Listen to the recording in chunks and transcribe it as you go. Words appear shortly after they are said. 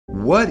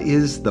What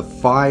is the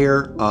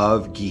fire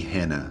of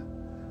Gehenna?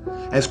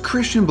 As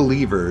Christian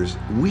believers,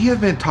 we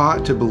have been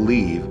taught to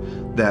believe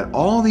that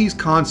all these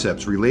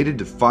concepts related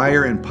to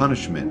fire and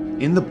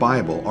punishment in the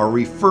Bible are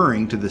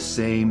referring to the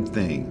same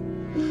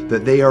thing,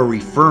 that they are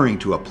referring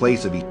to a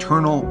place of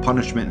eternal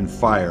punishment and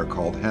fire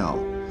called hell,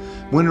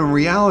 when in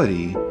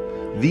reality,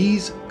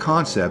 these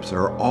concepts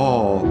are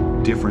all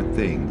different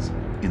things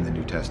in the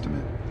New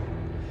Testament.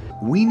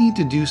 We need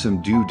to do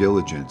some due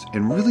diligence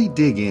and really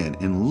dig in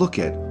and look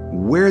at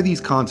where these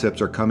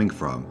concepts are coming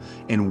from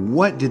and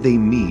what did they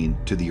mean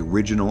to the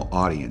original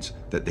audience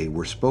that they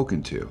were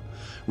spoken to.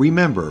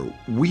 Remember,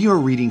 we are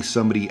reading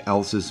somebody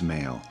else's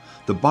mail.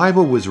 The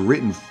Bible was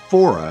written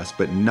for us,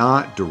 but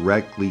not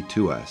directly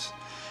to us.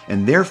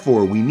 And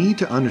therefore, we need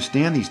to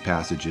understand these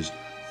passages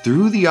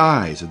through the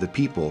eyes of the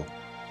people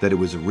that it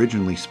was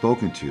originally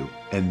spoken to,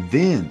 and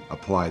then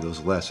apply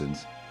those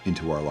lessons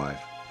into our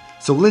life.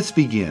 So let's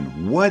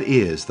begin. What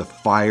is the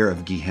fire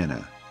of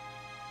Gehenna?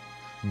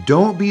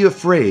 Don't be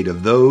afraid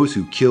of those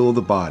who kill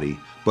the body,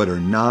 but are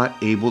not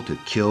able to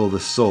kill the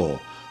soul.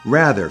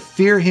 Rather,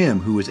 fear him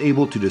who is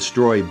able to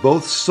destroy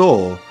both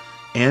soul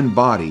and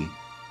body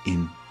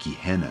in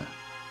Gehenna.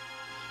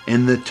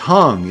 And the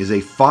tongue is a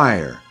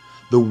fire.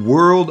 The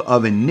world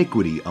of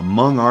iniquity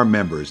among our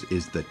members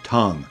is the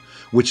tongue,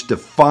 which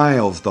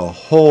defiles the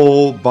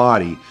whole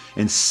body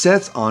and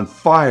sets on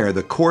fire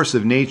the course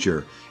of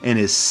nature, and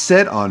is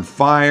set on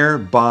fire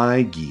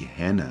by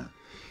Gehenna.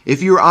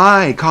 If your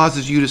eye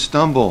causes you to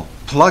stumble,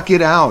 pluck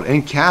it out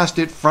and cast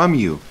it from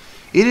you.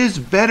 It is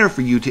better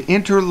for you to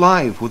enter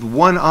life with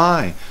one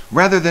eye,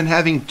 rather than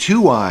having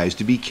two eyes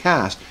to be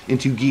cast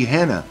into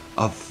Gehenna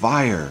of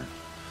fire.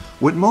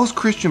 What most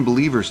Christian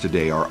believers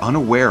today are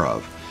unaware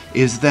of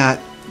is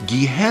that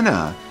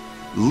Gehenna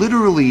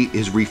literally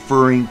is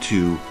referring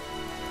to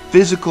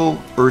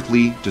physical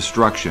earthly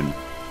destruction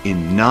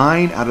in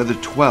 9 out of the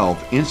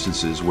 12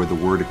 instances where the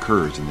word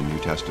occurs in the New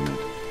Testament.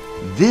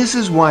 This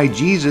is why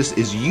Jesus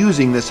is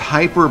using this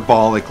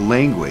hyperbolic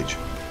language.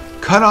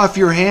 Cut off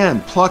your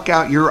hand, pluck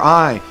out your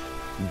eye.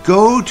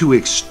 Go to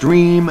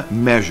extreme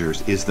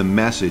measures is the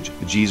message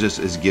Jesus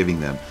is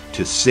giving them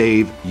to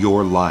save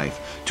your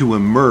life, to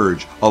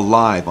emerge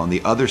alive on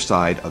the other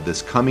side of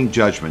this coming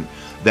judgment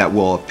that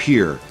will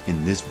appear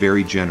in this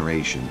very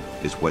generation,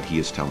 is what he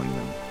is telling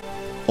them.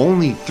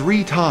 Only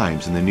 3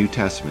 times in the New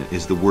Testament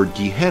is the word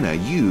Gehenna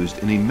used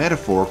in a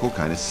metaphorical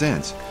kind of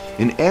sense.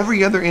 In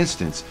every other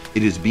instance,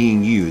 it is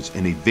being used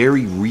in a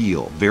very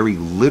real, very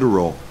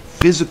literal,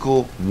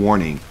 physical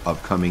warning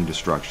of coming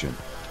destruction.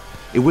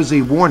 It was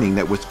a warning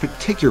that was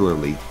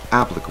particularly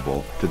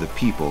applicable to the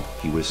people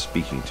he was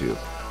speaking to,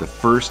 the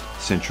first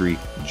century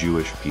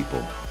Jewish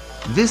people.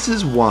 This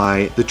is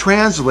why the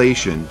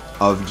translation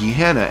of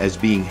Gehenna as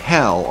being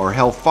hell or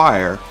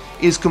hellfire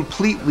is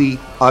completely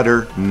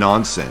utter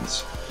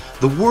nonsense.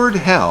 The word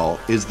hell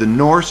is the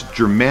Norse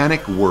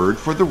Germanic word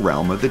for the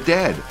realm of the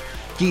dead.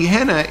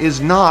 Gehenna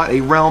is not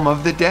a realm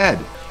of the dead.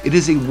 It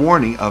is a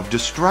warning of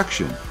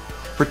destruction,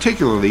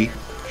 particularly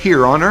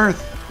here on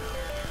earth.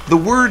 The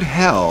word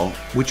hell,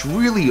 which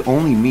really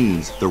only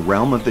means the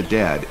realm of the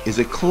dead, is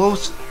a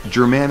close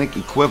Germanic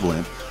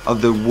equivalent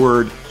of the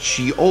word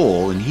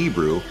Sheol in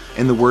Hebrew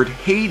and the word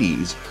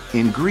Hades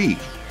in Greek.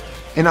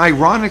 And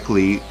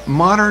ironically,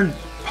 modern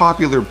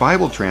popular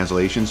Bible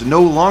translations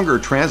no longer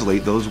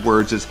translate those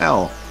words as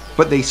hell,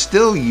 but they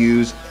still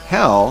use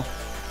hell,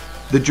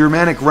 the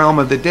Germanic realm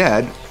of the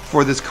dead,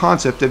 for this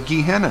concept of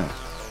Gehenna.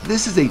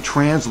 This is a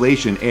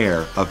translation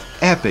error of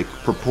epic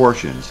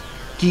proportions.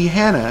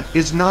 Gehenna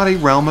is not a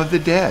realm of the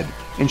dead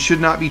and should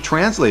not be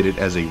translated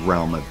as a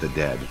realm of the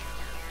dead.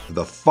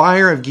 The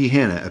fire of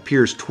Gehenna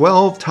appears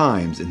 12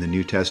 times in the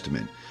New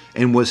Testament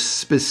and was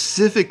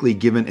specifically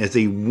given as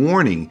a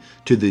warning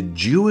to the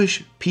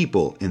Jewish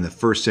people in the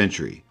first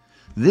century.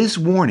 This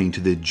warning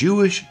to the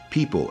Jewish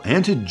people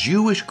and to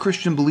Jewish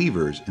Christian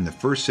believers in the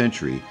first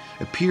century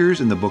appears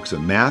in the books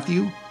of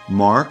Matthew,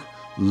 Mark,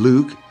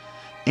 Luke,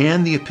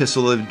 and the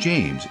Epistle of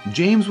James.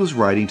 James was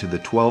writing to the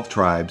 12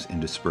 tribes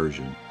in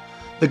dispersion.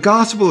 The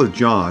Gospel of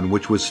John,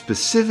 which was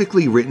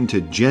specifically written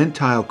to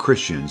Gentile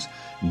Christians,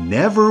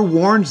 never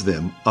warns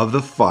them of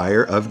the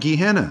fire of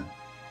Gehenna.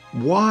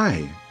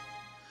 Why?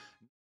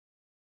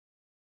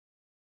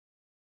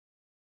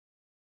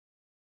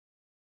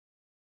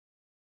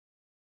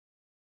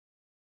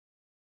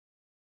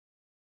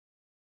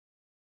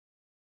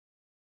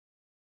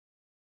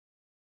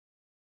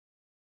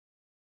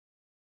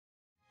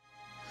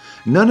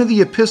 None of the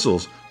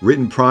epistles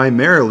written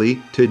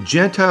primarily to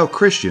Gentile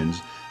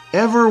Christians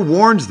ever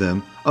warns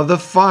them of the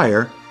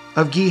fire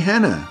of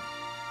Gehenna.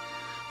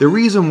 The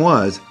reason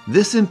was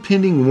this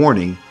impending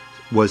warning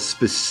was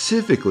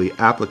specifically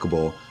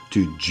applicable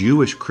to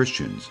Jewish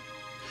Christians.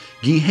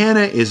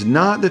 Gehenna is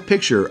not the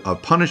picture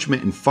of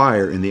punishment and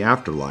fire in the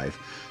afterlife,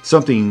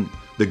 something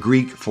the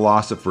Greek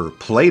philosopher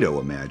Plato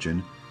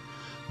imagined,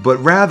 but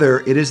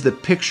rather it is the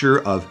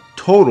picture of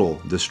total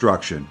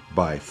destruction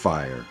by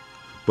fire.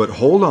 But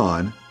hold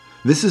on,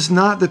 this is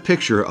not the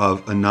picture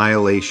of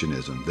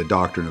annihilationism, the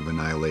doctrine of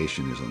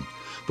annihilationism,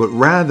 but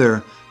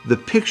rather the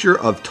picture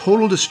of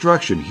total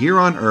destruction here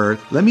on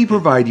earth, let me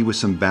provide you with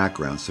some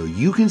background so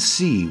you can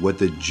see what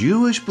the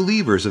Jewish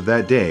believers of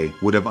that day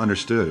would have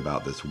understood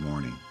about this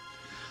warning.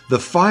 The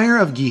fire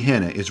of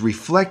Gehenna is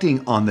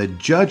reflecting on the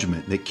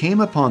judgment that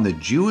came upon the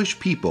Jewish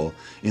people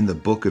in the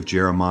book of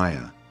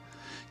Jeremiah.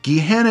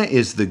 Gehenna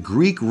is the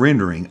Greek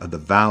rendering of the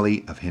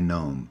valley of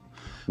Hinnom,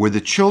 where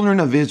the children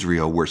of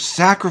Israel were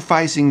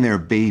sacrificing their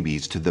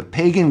babies to the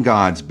pagan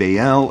gods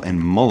Baal and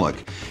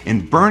Molech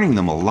and burning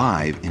them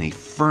alive in a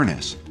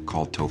furnace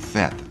called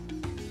Tophet.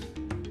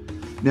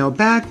 Now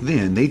back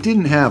then, they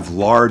didn't have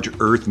large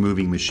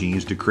earth-moving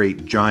machines to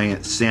create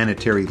giant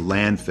sanitary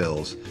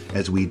landfills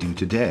as we do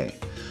today,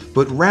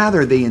 but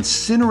rather they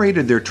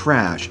incinerated their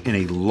trash in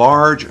a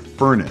large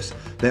furnace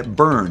that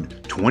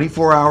burned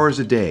 24 hours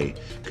a day,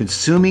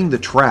 consuming the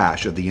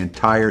trash of the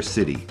entire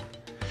city.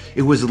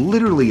 It was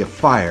literally a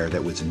fire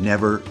that was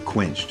never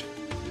quenched.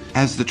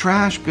 As the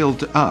trash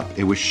built up,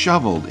 it was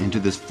shoveled into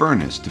this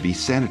furnace to be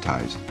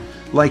sanitized.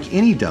 Like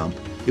any dump,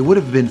 it would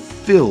have been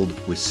filled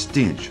with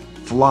stench,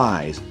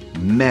 flies,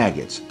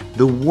 maggots,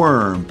 the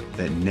worm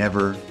that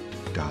never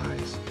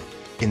dies.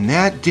 In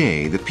that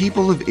day, the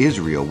people of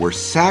Israel were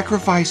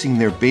sacrificing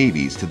their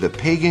babies to the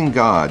pagan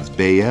gods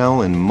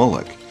Baal and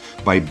Molech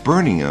by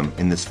burning them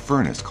in this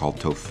furnace called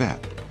Tophet.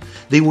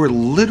 They were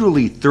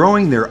literally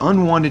throwing their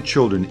unwanted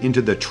children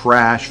into the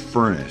trash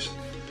furnace.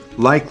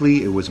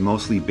 Likely it was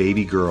mostly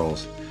baby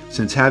girls,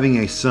 since having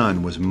a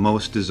son was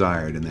most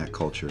desired in that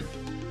culture.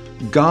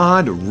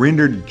 God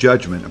rendered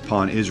judgment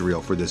upon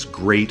Israel for this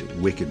great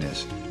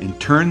wickedness and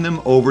turned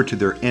them over to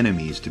their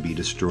enemies to be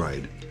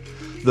destroyed.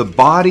 The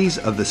bodies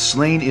of the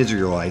slain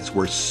Israelites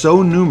were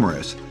so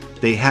numerous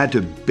they had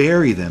to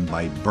bury them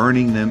by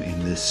burning them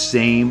in this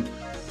same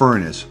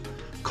furnace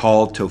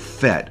called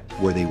Tophet,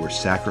 where they were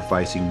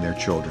sacrificing their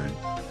children.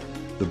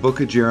 The book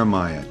of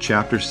Jeremiah,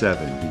 chapter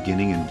 7,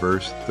 beginning in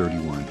verse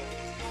 31.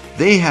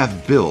 They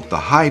have built the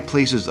high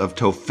places of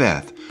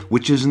Topheth,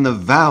 which is in the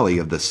valley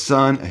of the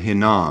son of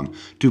Hinnom,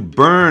 to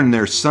burn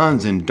their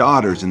sons and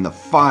daughters in the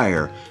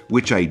fire,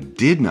 which I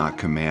did not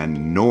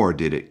command, nor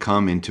did it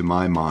come into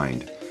my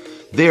mind.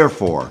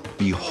 Therefore,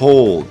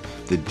 behold,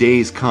 the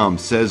days come,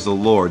 says the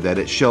Lord, that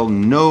it shall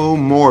no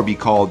more be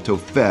called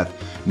Topheth,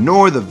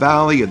 nor the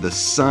valley of the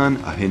son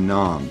of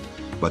Hinnom,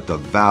 but the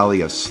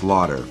valley of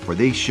slaughter, for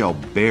they shall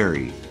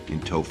bury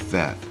in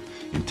Topheth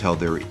until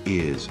there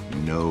is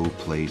no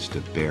place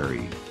to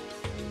bury.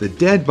 The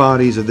dead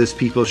bodies of this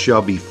people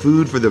shall be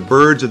food for the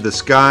birds of the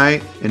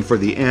sky and for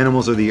the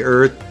animals of the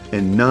earth,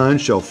 and none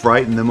shall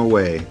frighten them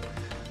away.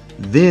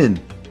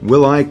 Then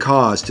will I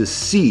cause to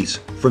cease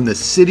from the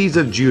cities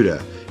of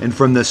Judah and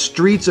from the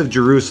streets of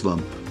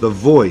Jerusalem the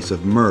voice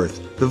of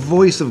mirth, the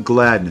voice of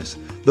gladness,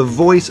 the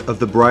voice of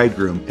the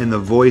bridegroom, and the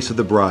voice of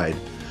the bride,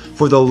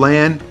 for the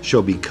land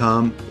shall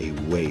become a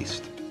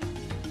waste.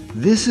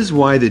 This is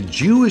why the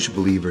Jewish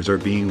believers are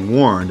being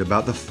warned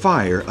about the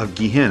fire of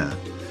Gehenna.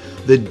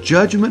 The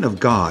judgment of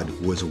God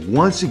was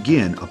once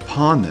again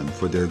upon them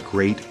for their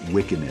great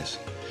wickedness.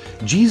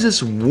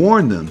 Jesus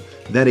warned them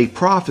that a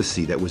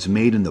prophecy that was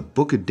made in the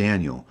book of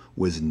Daniel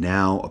was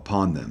now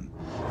upon them.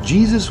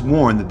 Jesus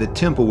warned that the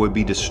temple would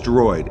be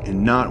destroyed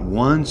and not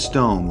one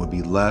stone would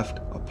be left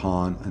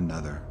upon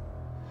another.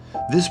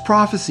 This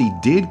prophecy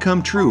did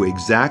come true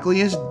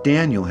exactly as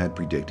Daniel had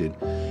predicted,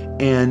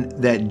 and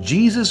that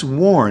Jesus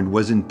warned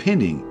was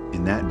impending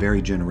in that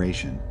very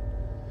generation.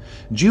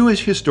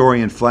 Jewish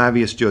historian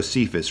Flavius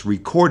Josephus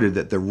recorded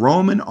that the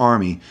Roman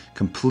army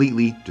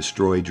completely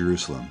destroyed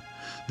Jerusalem.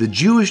 The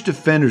Jewish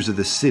defenders of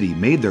the city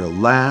made their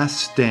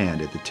last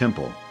stand at the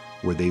temple,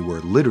 where they were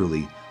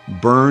literally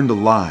burned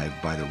alive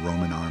by the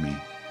Roman army.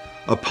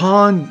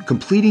 Upon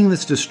completing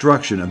this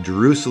destruction of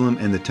Jerusalem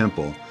and the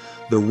temple,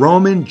 the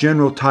Roman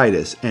general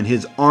Titus and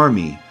his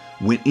army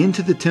went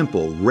into the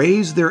temple,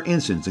 raised their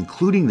incense,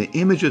 including the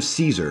image of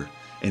Caesar,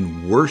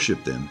 and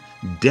worshiped them,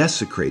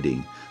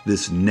 desecrating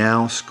this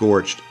now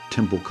scorched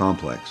temple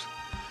complex.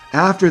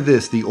 After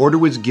this, the order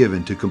was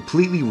given to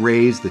completely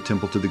raze the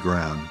temple to the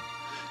ground.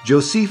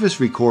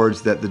 Josephus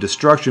records that the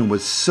destruction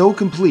was so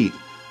complete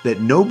that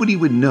nobody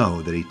would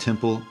know that a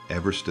temple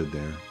ever stood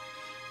there.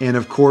 And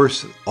of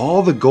course,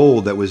 all the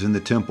gold that was in the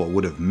temple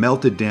would have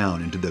melted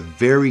down into the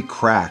very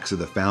cracks of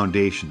the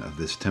foundation of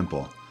this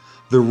temple.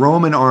 The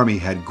Roman army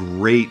had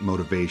great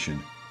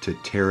motivation to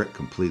tear it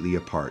completely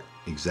apart,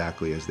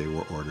 exactly as they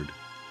were ordered.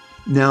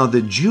 Now,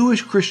 the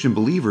Jewish Christian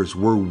believers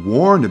were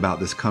warned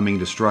about this coming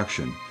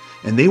destruction,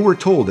 and they were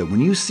told that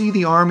when you see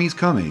the armies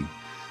coming,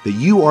 that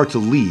you are to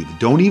leave.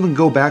 Don't even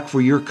go back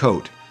for your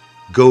coat.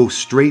 Go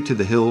straight to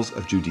the hills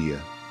of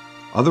Judea.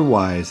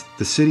 Otherwise,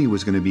 the city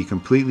was going to be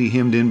completely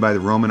hemmed in by the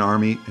Roman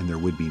army, and there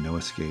would be no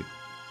escape.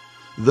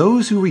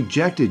 Those who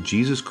rejected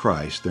Jesus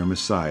Christ, their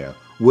Messiah,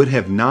 would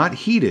have not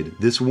heeded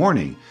this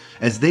warning,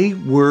 as they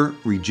were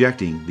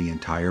rejecting the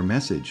entire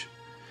message.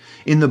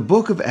 In the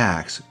book of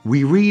Acts,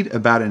 we read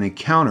about an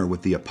encounter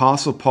with the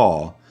Apostle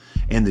Paul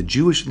and the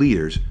Jewish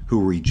leaders who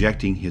were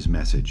rejecting his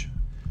message.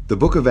 The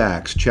book of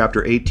Acts,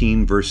 chapter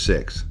 18, verse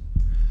 6.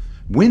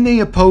 When they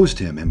opposed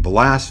him and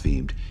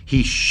blasphemed,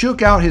 he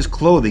shook out his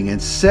clothing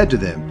and said to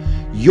them,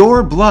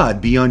 "Your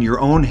blood be on your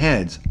own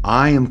heads.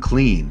 I am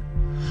clean.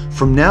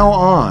 From now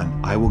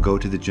on, I will go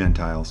to the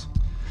Gentiles."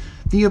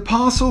 The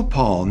Apostle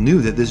Paul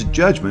knew that this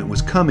judgment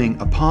was coming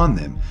upon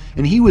them,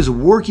 and he was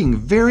working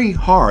very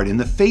hard in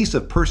the face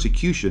of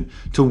persecution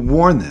to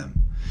warn them.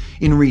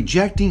 In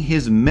rejecting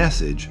his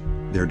message,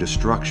 their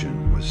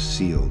destruction was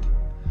sealed.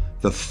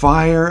 The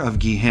fire of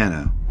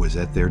Gehenna was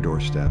at their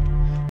doorstep.